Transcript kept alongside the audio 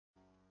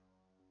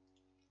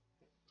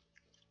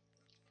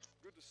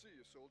Good to see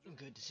you, soldier.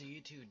 Good to see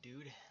you too,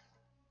 dude.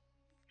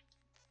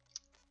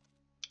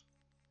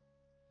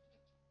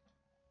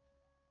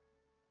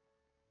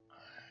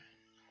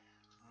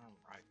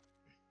 Alright.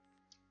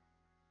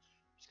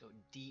 Let's go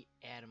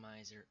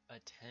de-atomizer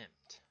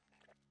attempt.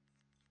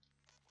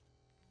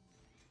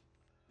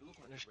 You look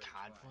like There's you're ready to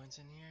COD fight. points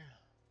in here?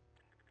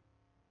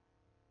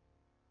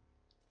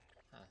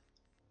 Huh.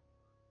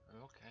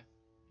 Okay.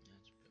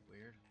 That's a bit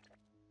weird.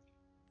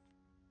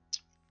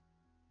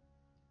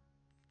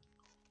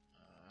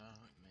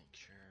 Make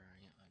sure,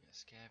 yeah, I got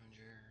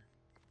scavenger.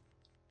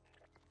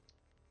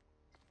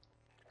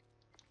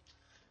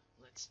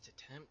 Let's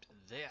attempt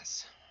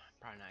this.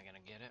 Probably not gonna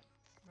get it,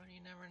 but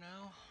you never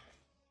know.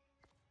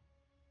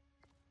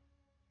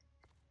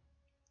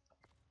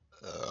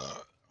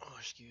 Oh,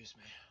 excuse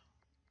me.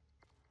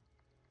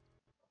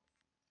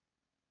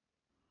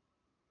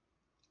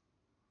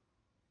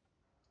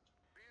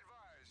 Be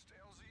advised,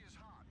 LZ is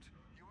hot.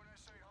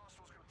 UNSA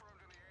hostiles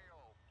confirmed in the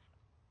AO.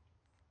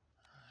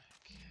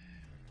 Okay.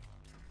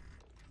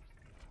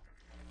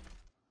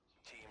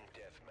 Team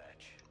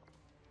deathmatch.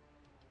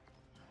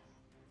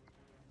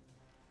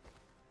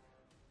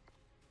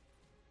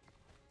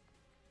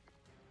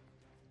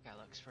 That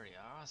looks pretty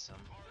awesome.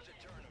 Mars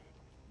Eternum.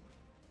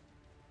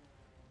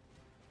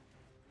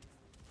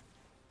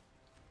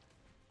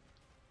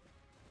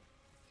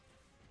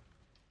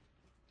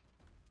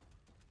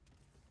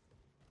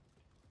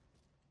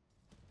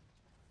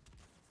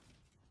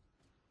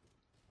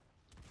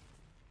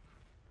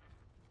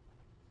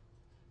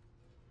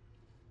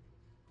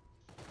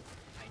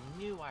 I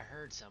knew I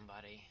heard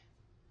somebody.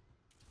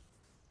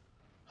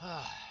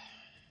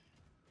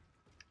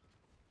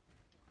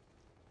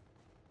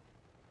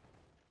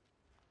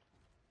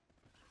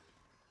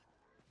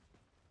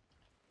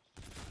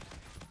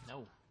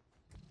 No.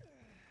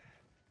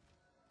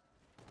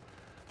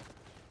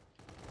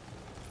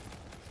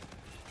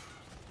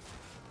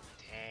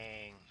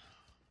 Dang.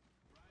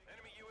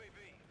 Enemy UAV.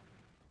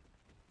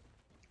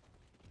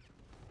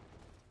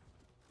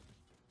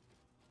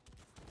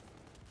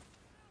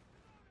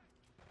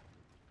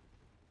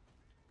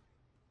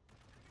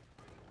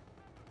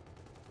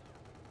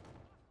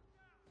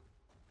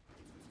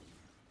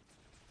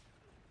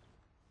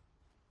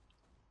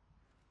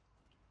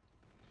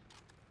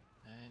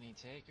 Any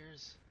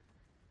takers?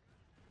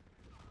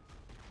 The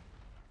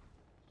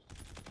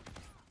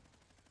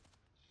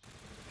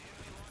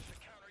enemy launched a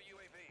counter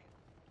UAV.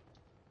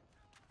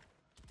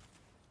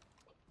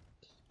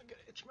 I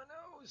gotta itch my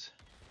nose.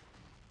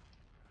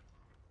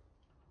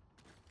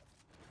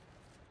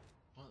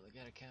 Well, they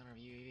got a counter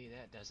UAV.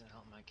 That doesn't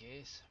help my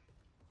case.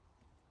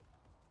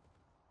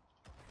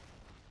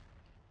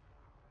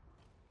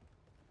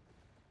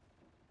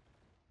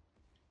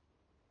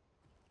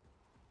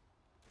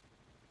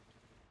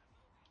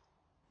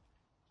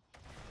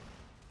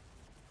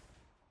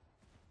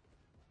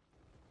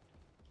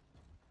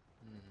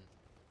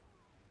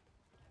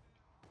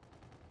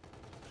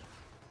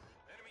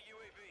 Enemy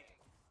UAV.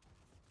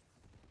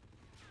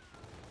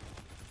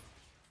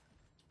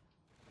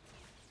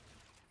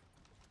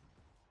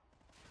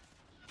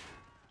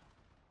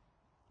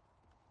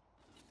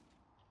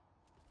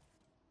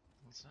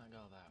 Let's not go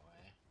that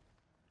way.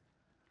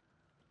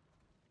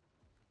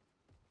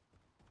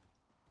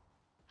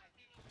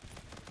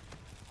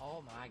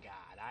 Oh my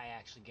god, I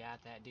actually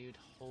got that dude.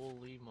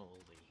 Holy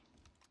moly.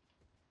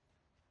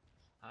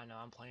 I know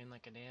I'm playing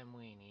like a damn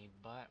weenie,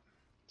 but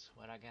it's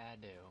what I gotta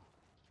do.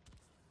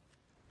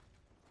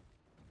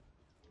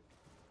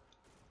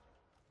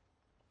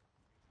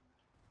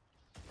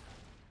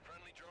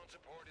 Friendly drone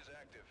support is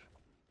active.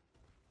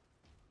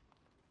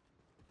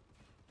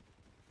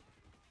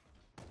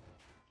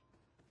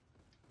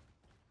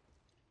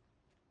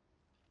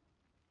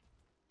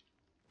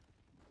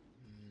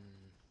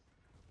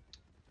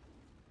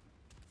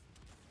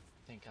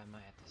 Think I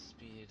might have to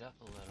speed it up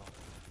a little.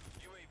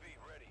 UAV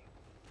ready.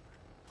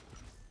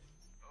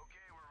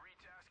 Okay, we're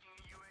retasking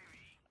a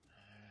UAV.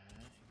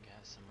 Alright,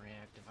 got some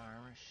reactive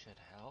armor, should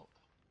help.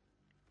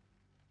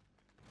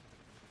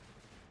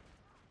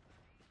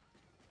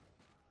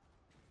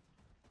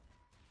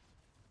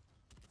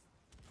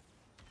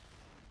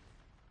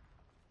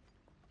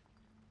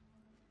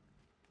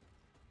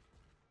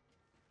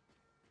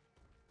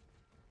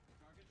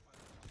 Target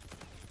fire.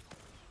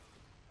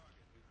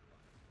 Target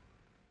neutralized.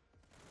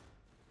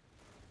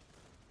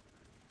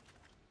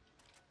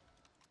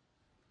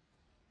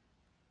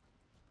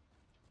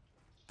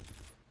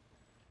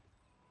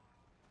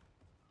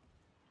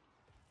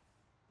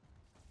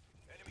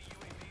 Enemy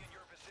UAV in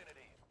your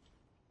vicinity.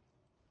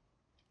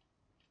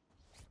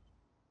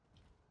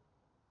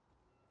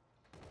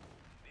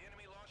 The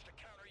enemy launched a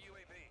counter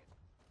UAV.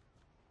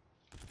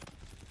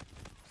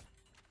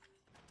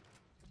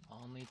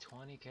 Only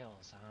 20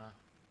 kills, huh?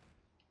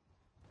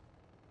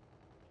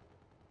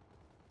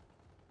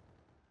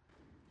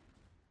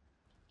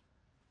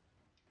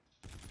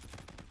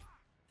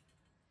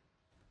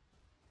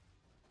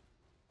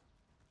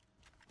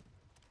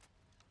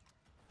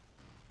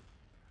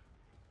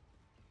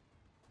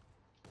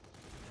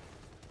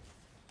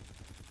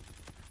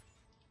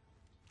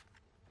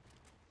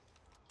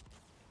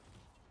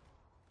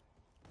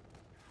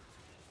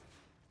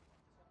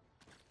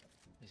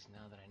 least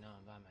now that I know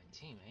I'm by my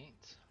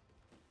teammates.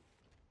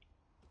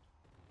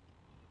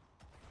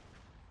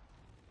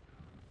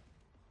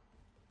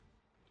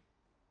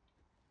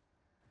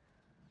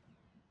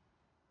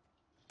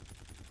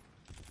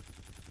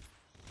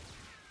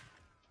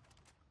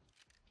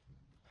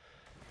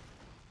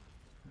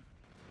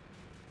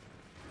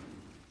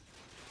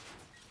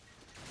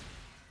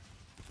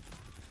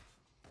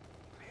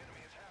 The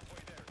enemy is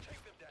halfway there.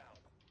 Take them down.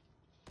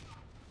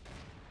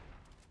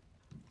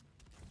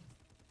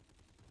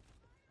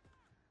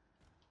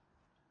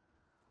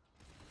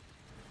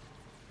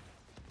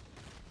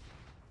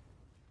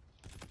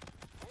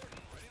 Gordon,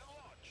 ready to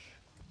launch.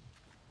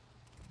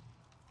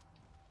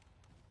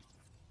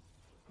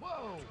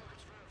 Whoa!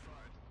 Target's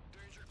verified.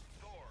 Danger.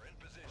 Thor in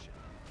position.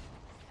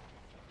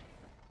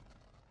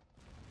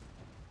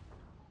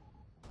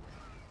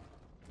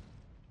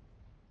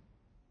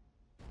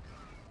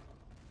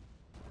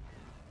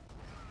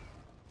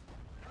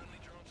 Friendly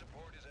drone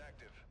support is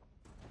active.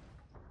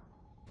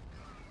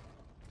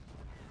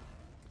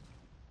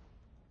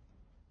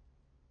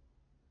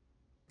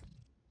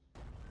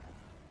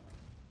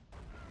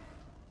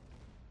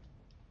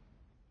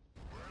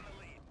 We're in the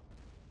lead.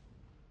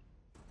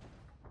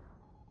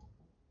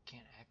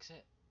 Can't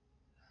exit?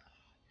 Oh,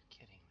 you're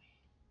kidding me.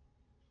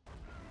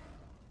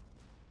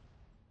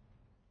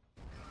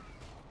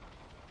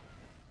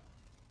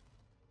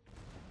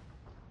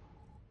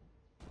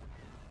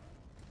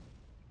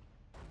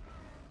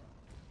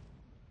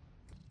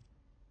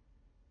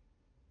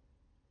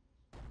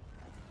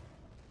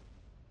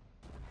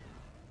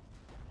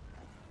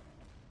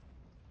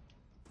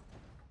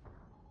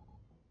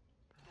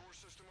 Door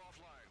system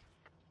offline.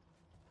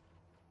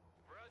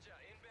 Roger,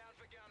 inbound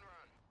for gun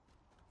run.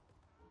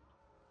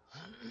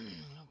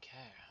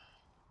 Okay.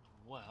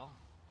 Well.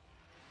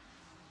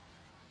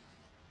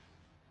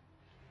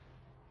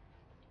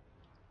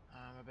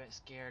 I'm a bit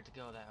scared to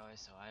go that way,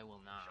 so I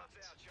will not. Shots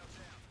out, shots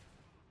out.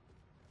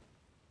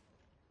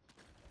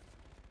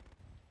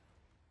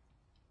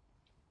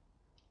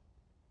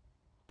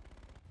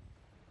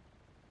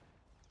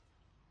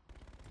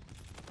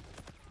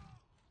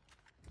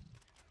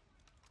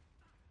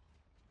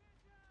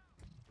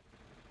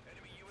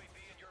 Enemy UAV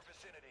in your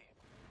vicinity.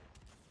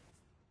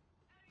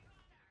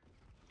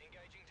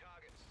 Engaging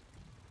targets.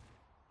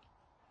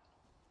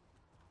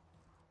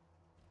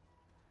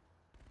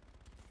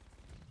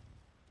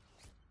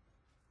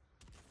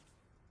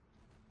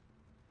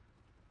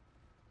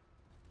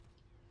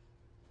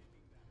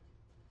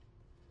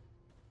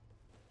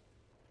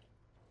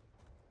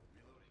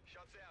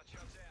 Shots out,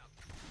 shots out.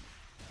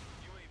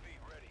 UAV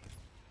ready.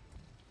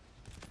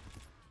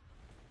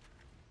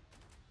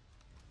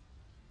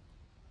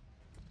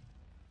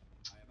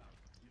 I am out.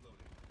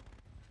 Reloading.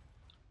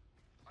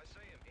 I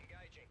see him,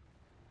 engaging.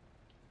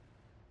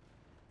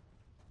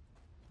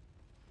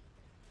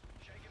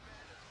 Shaking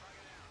bandits,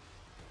 bugging out.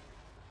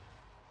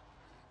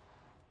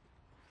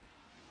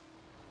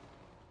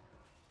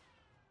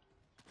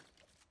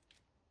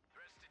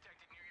 Threats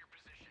detected near your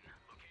position.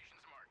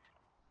 Locations marked.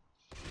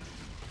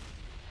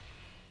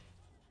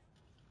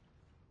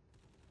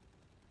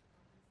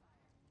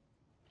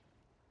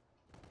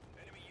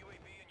 Enemy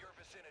UAV in your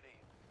vicinity.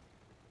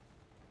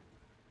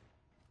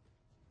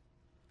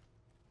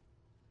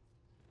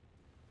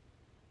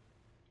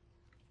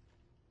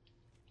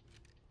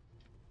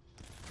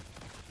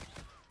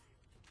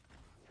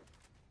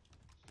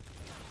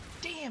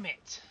 Damn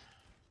it!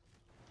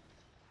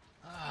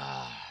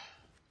 Ah,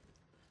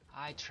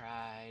 I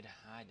tried.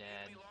 I did.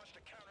 Enemy launched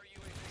a counter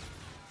UAV.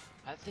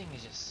 That thing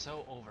is just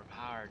so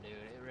overpowered, dude.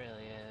 It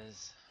really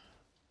is.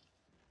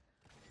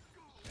 Enemy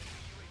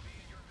UAV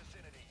in your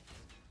vicinity.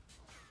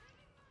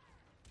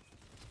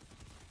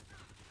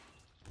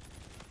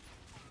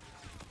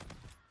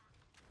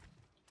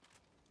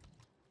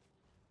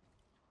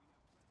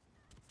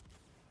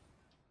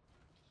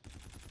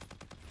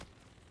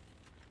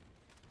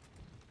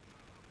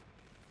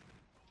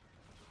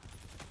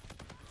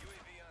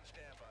 UAV on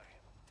standby.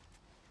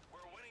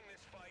 We're winning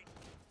this fight.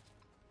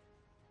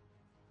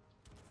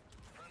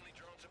 Friendly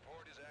drone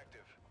support is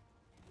active.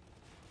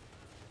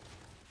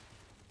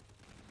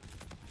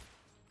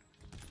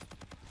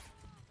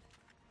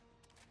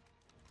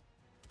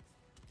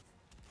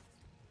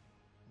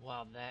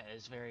 Well, that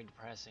is very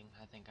depressing.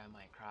 I think I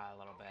might cry a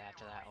little bit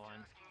after that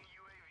one.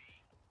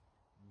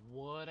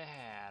 Woulda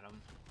had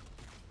him.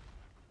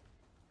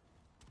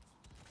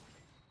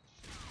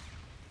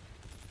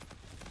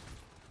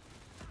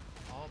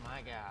 Oh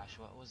my gosh,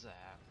 what was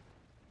that?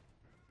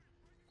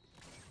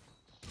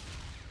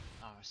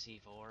 Oh, C4.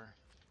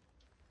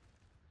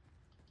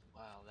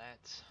 Wow,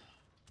 that's...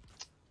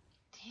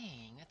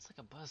 Dang, that's like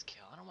a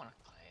buzzkill. I don't want to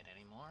play it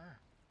anymore.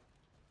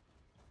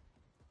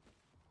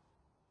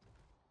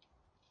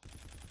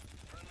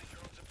 Friendly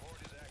drone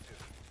support is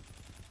active.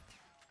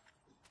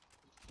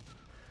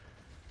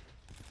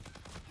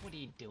 What are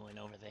you doing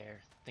over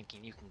there?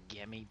 Thinking you can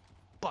get me,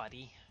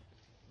 buddy?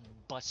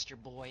 Buster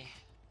boy.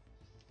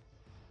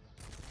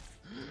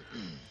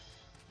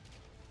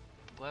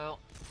 Well,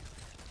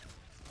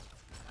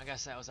 I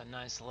guess that was a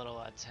nice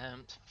little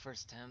attempt,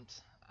 first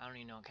attempt. I don't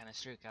even know what kind of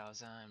streak I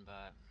was on,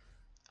 but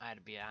I had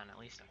to be on at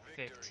least a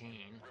 15.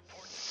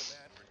 Report to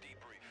command for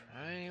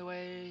debrief.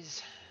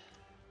 Anyways,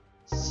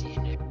 see you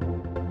next